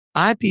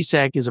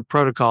IPSec is a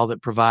protocol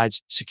that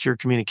provides secure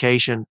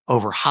communication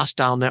over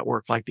hostile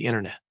network like the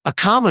internet. A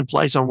common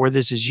place on where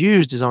this is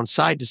used is on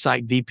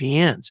site-to-site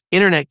VPNs.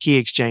 Internet Key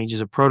Exchange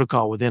is a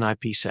protocol within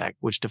IPSec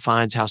which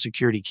defines how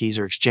security keys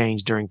are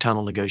exchanged during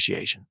tunnel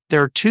negotiation.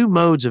 There are two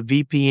modes of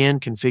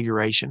VPN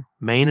configuration,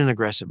 main and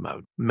aggressive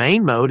mode.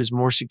 Main mode is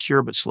more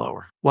secure but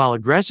slower, while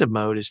aggressive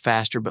mode is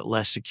faster but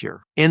less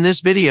secure. In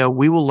this video,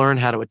 we will learn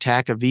how to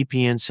attack a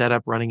VPN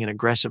setup running in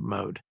aggressive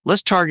mode.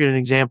 Let's target an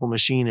example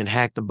machine and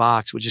hack the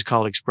box, which is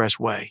called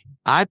Expressway.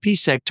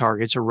 IPSec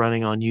targets are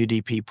running on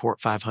UDP port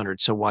 500,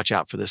 so watch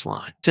out for this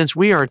line. Since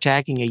we are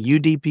attacking a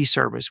UDP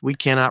service, we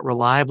cannot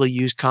reliably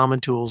use common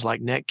tools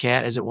like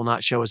Netcat as it will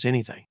not show us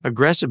anything.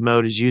 Aggressive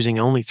mode is using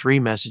only 3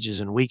 messages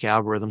and weak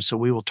algorithms, so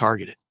we will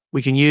target it.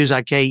 We can use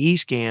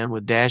IKEv1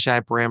 with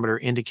 -I parameter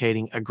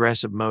indicating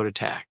aggressive mode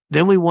attack.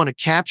 Then we want to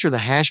capture the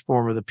hash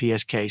form of the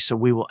PSK, so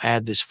we will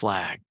add this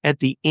flag. At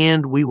the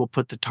end, we will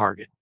put the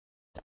target.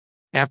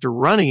 After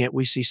running it,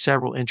 we see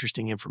several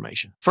interesting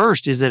information.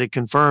 First is that it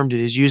confirmed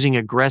it is using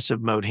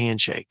aggressive mode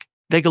handshake.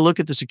 Take a look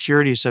at the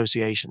security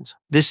associations.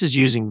 This is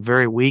using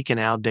very weak and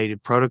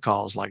outdated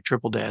protocols like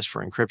DDoS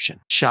for encryption,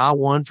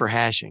 SHA-1 for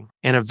hashing,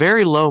 and a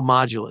very low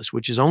modulus,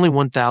 which is only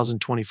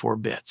 1024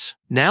 bits.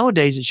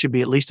 Nowadays, it should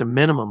be at least a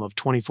minimum of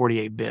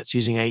 2048 bits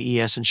using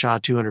AES and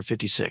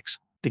SHA-256.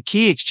 The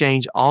key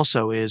exchange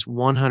also is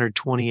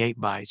 128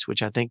 bytes,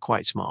 which I think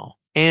quite small,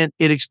 and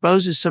it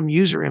exposes some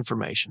user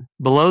information.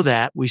 Below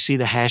that, we see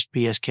the hashed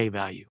PSK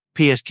value.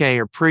 PSK,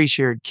 or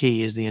pre-shared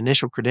key, is the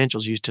initial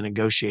credentials used to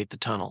negotiate the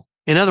tunnel.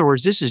 In other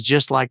words, this is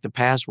just like the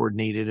password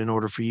needed in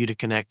order for you to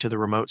connect to the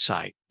remote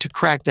site. To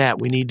crack that,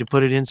 we need to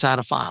put it inside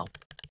a file.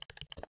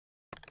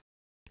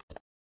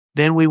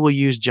 Then we will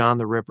use John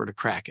the Ripper to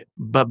crack it.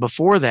 But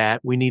before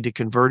that, we need to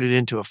convert it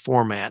into a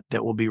format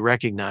that will be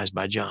recognized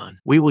by John.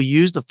 We will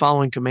use the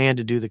following command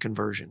to do the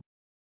conversion.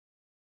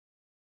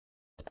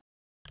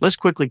 Let's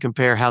quickly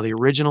compare how the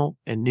original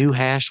and new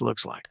hash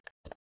looks like.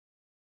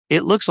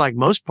 It looks like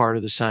most part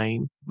are the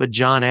same, but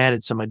John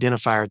added some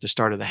identifier at the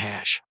start of the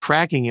hash.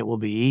 Cracking it will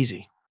be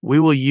easy. We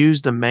will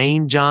use the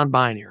main John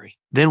binary.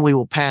 Then we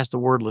will pass the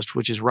word list,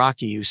 which is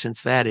RockU,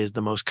 since that is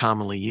the most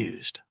commonly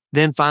used.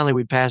 Then finally,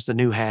 we pass the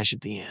new hash at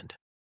the end.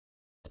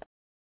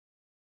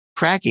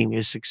 Cracking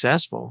is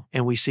successful,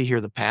 and we see here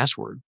the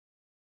password.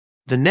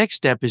 The next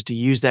step is to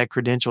use that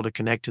credential to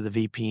connect to the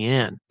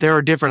VPN. There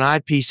are different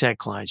IPSec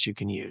clients you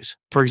can use.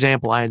 For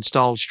example, I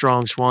installed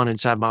Strong Swan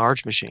inside my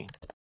Arch machine.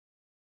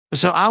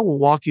 So I will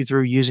walk you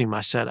through using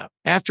my setup.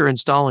 After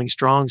installing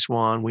Strong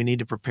Swan, we need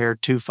to prepare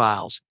 2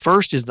 files.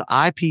 First is the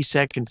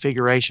IPSec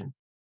configuration.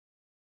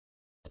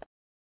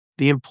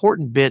 The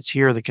important bits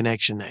here are the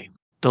connection name,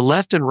 the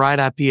left and right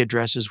IP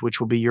addresses, which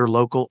will be your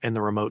local and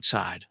the remote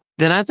side.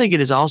 Then I think it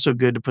is also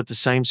good to put the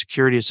same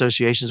security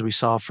associations we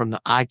saw from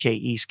the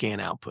IKEscan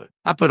output.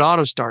 I put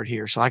auto start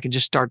here so I can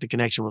just start the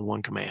connection with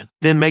one command.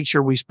 Then make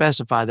sure we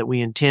specify that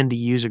we intend to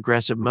use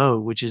aggressive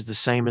mode, which is the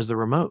same as the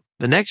remote.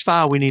 The next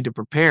file we need to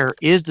prepare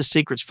is the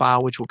secrets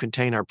file, which will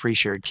contain our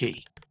pre-shared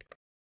key.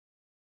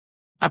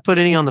 I put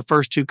any on the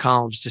first 2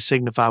 columns to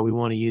signify we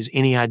want to use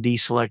any ID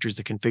selectors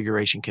the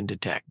configuration can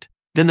detect.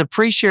 Then the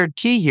pre-shared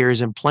key here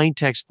is in plain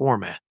text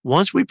format.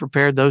 Once we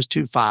prepare those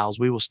 2 files,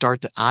 we will start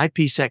the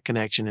IPSec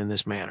connection in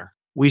this manner.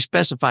 We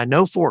specify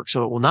no fork,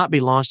 so it will not be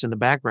launched in the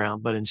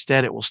background, but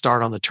instead it will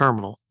start on the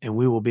terminal, and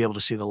we will be able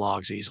to see the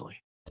logs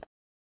easily.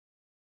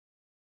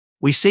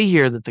 We see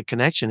here that the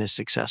connection is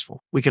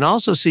successful. We can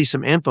also see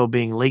some info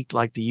being leaked,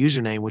 like the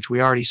username, which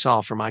we already saw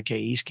from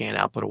IKEscan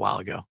output a while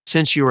ago.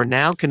 Since you are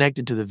now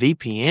connected to the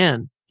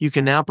VPN, you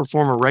can now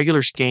perform a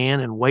regular scan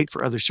and wait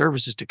for other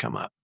services to come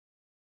up.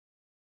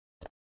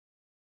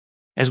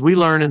 As we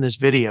learn in this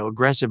video,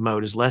 aggressive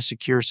mode is less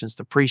secure since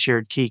the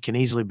pre-shared key can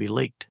easily be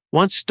leaked.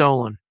 Once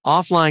stolen,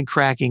 offline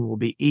cracking will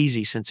be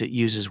easy since it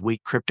uses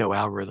weak crypto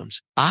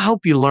algorithms. I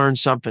hope you learned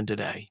something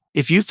today.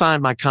 If you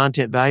find my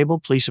content valuable,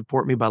 please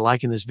support me by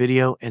liking this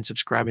video and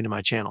subscribing to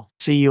my channel.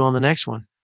 See you on the next one.